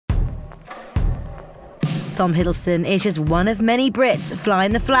Tom Hiddleston is just one of many Brits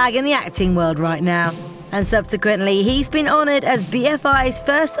flying the flag in the acting world right now. And subsequently, he's been honoured as BFI's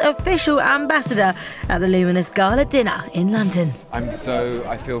first official ambassador at the Luminous Gala Dinner in London.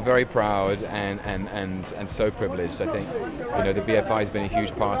 I feel very proud and so privileged. I think, you know, the BFI has been a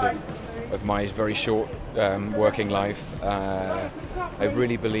huge part of my very short working life. I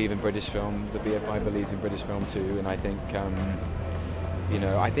really believe in British film. The BFI believes in British film too, and I think, you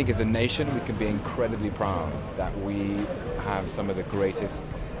know, I think as a nation we can be incredibly proud that we have some of the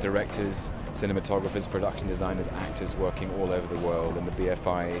greatest directors, cinematographers, production designers, actors working all over the world, and the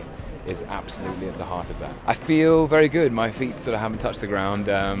BFI is absolutely at the heart of that. I feel very good. My feet sort of haven't touched the ground,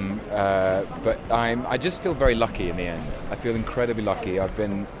 but I just feel very lucky in the end. I feel incredibly lucky. I've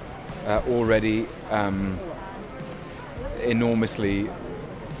been already enormously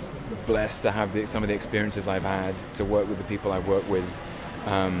blessed to have some of the experiences I've had, to work with the people I've worked with,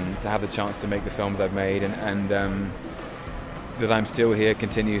 to have the chance to make the films I've made, and that I'm still here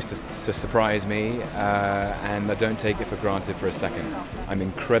continues to surprise me, and I don't take it for granted for a second. I'm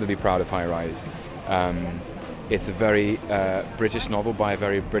incredibly proud of High Rise. It's a very British novel by a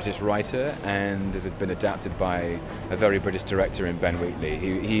very British writer, and has been adapted by a very British director in Ben Wheatley.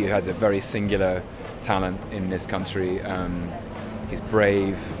 He has a very singular talent in this country. He's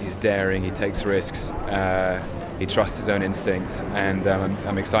brave, he's daring, he takes risks, he trusts his own instincts, and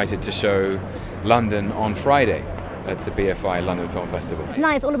I'm excited to show London on Friday at the BFI London Film Festival.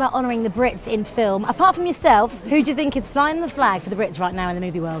 Tonight it's all about honouring the Brits in film. Apart from yourself, who do you think is flying the flag for the Brits right now in the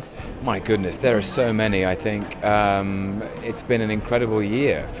movie world? My goodness, there are so many. I think it's been an incredible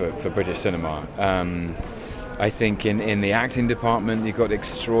year for British cinema. I think in the acting department you've got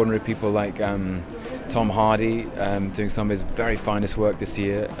extraordinary people like Tom Hardy doing some of his very finest work this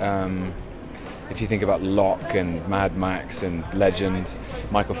year. If you think about Locke and Mad Max and Legend,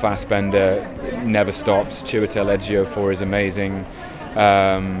 Michael Fassbender never stops. Chiwetel Ejiofor is amazing.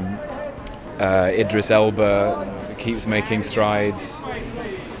 Idris Elba keeps making strides.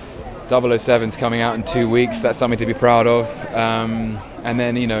 007's coming out in 2 weeks. That's something to be proud of. And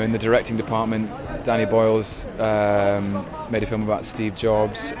then, you know, in the directing department, Danny Boyle's made a film about Steve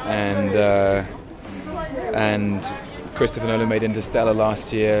Jobs, and Christopher Nolan made Interstellar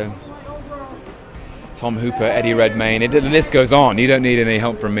last year. Tom Hooper, Eddie Redmayne, the list goes on. You don't need any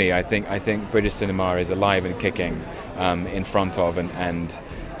help from me. I think British cinema is alive and kicking in front of and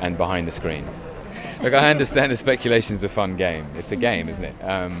behind the screen. Look, I understand the speculation's a fun game. It's a game, isn't it?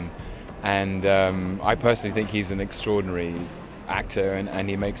 I personally think he's an extraordinary actor, and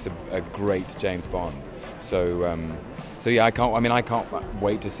he makes a great James Bond. So yeah, I can't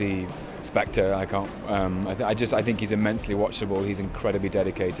wait to see Spectre. I think he's immensely watchable. He's incredibly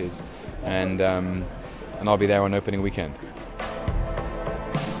dedicated, and I'll be there on opening weekend.